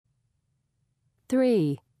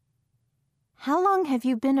3. How long have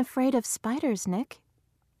you been afraid of spiders, Nick?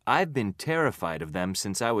 I've been terrified of them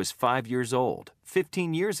since I was 5 years old,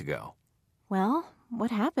 15 years ago. Well,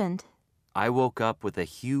 what happened? I woke up with a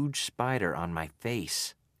huge spider on my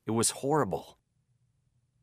face. It was horrible.